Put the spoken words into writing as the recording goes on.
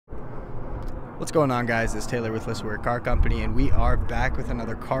What's going on, guys? It's Taylor with LeSueur Car Company, and we are back with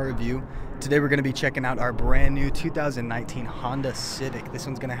another car review. Today we're going to be checking out our brand new 2019 Honda Civic. This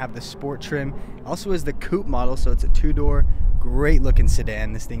one's going to have the sport trim. Also is the coupe model, so it's a two-door, great looking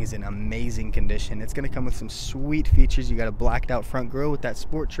sedan. This thing is in amazing condition. It's going to come with some sweet features. You got a blacked out front grille with that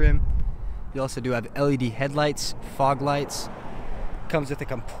sport trim. You also do have LED headlights, fog lights. Comes with a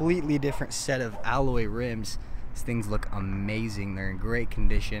completely different set of alloy rims. These things look amazing. They're in great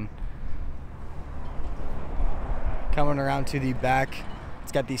condition. Coming around to the back,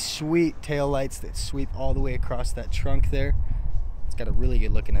 it's got these sweet tail lights that sweep all the way across that trunk there. It's got a really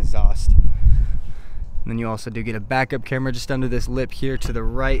good looking exhaust. And then you also do get a backup camera just under this lip here to the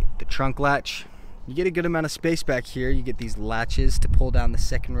right, the trunk latch. You get a good amount of space back here. You get these latches to pull down the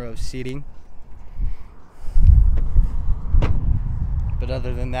second row of seating. But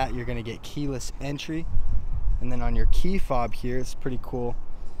other than that, you're going to get keyless entry. And then on your key fob here, it's pretty cool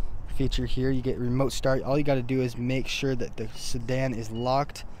feature here. You get remote start. All you got to do is make sure that the sedan is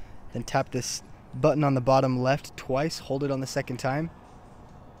locked, then tap this button on the bottom left twice, hold it on the second time,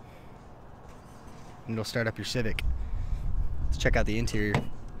 and it'll start up your Civic. Let's check out the interior.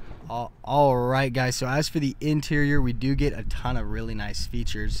 Alright guys, so as for the interior, we do get a ton of really nice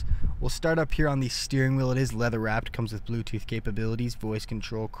features. We'll start up here on the steering wheel. It is leather wrapped, comes with Bluetooth capabilities, voice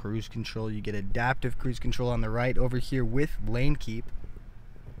control, cruise control. You get adaptive cruise control on the right over here with lane keep.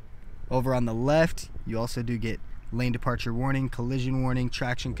 Over on the left, you also do get lane departure warning, collision warning,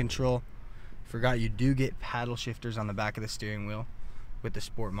 traction control. Forgot you do get paddle shifters on the back of the steering wheel with the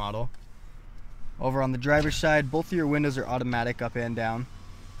sport model. Over on the driver's side, both of your windows are automatic up and down.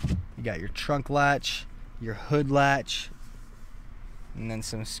 You got your trunk latch, your hood latch, and then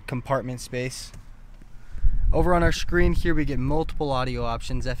some compartment space. Over on our screen here, we get multiple audio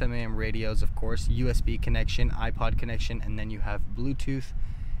options, FM, AM radios, of course, USB connection, iPod connection, and then you have Bluetooth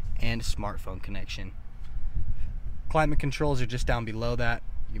and smartphone connection. Climate controls are just down below that.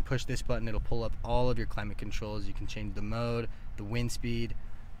 You can push this button, it'll pull up all of your climate controls. You can change the mode, the wind speed,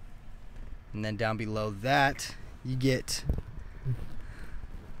 and then down below that you get,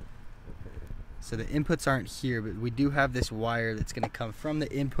 so the inputs aren't here, but we do have this wire that's going to come from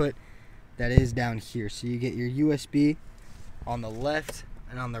the input that is down here. So you get your USB on the left,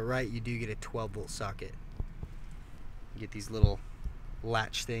 and on the right you do get a 12-volt socket. You get these little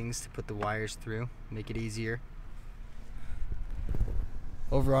latch things to put the wires through, make it easier.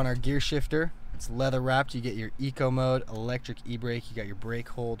 Over on our gear shifter, it's leather wrapped. You get your eco mode, electric e-brake, you got your brake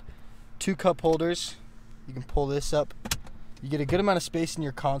hold, 2 cup holders. You can pull this up. You get a good amount of space in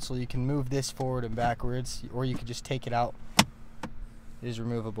your console. You can move this forward and backwards, or you could just take it out. It is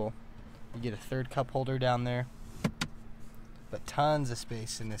removable. You get a 3rd cup holder down there, but tons of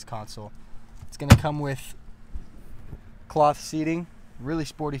space in this console. It's going to come with cloth seating, really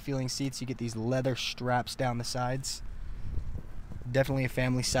sporty feeling seats. You get these leather straps down the sides. Definitely a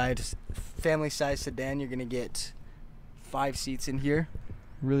family size sedan. You're going to get 5 seats in here,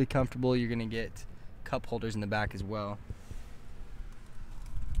 really comfortable. You're going to get cup holders in the back as well.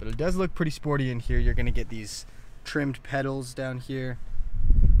 But it does look pretty sporty in here. You're going to get these trimmed pedals down here.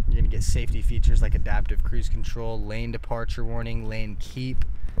 You're going to get safety features like adaptive cruise control, lane departure warning, lane keep.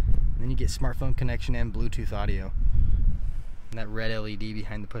 And then you get smartphone connection and Bluetooth audio. And that red LED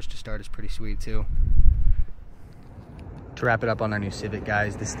behind the push to start is pretty sweet too. To wrap it up on our new Civic,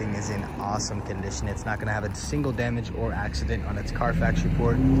 guys, this thing is in awesome condition. It's not going to have a single damage or accident on its Carfax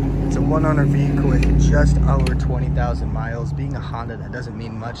report. It's a one-owner vehicle with just over 20,000 miles. Being a Honda, that doesn't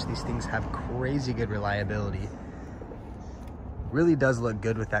mean much. These things have crazy good reliability. Really does look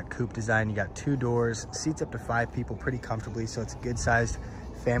good with that coupe design. You got 2 doors, seats up to 5 people pretty comfortably, so it's a good-sized,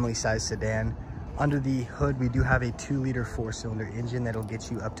 family-sized sedan. Under the hood, we do have a 2-liter 4-cylinder engine that'll get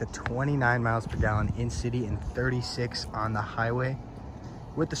you up to 29 miles per gallon in city and 36 on the highway.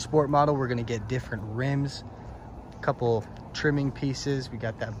 With the sport model, we're gonna get different rims, a couple trimming pieces. We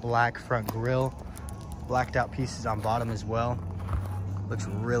got that black front grille, blacked out pieces on bottom as well. Looks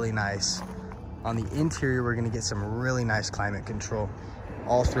really nice. On the interior, we're gonna get some really nice climate control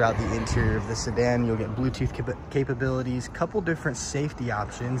all throughout the interior of the sedan. You'll get Bluetooth capabilities, couple different safety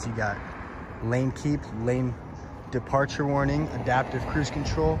options. You got lane keep, lane departure warning, adaptive cruise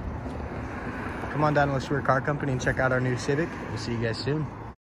control. Come on down to LeSueur Car Company and check out our new Civic. We'll see you guys soon.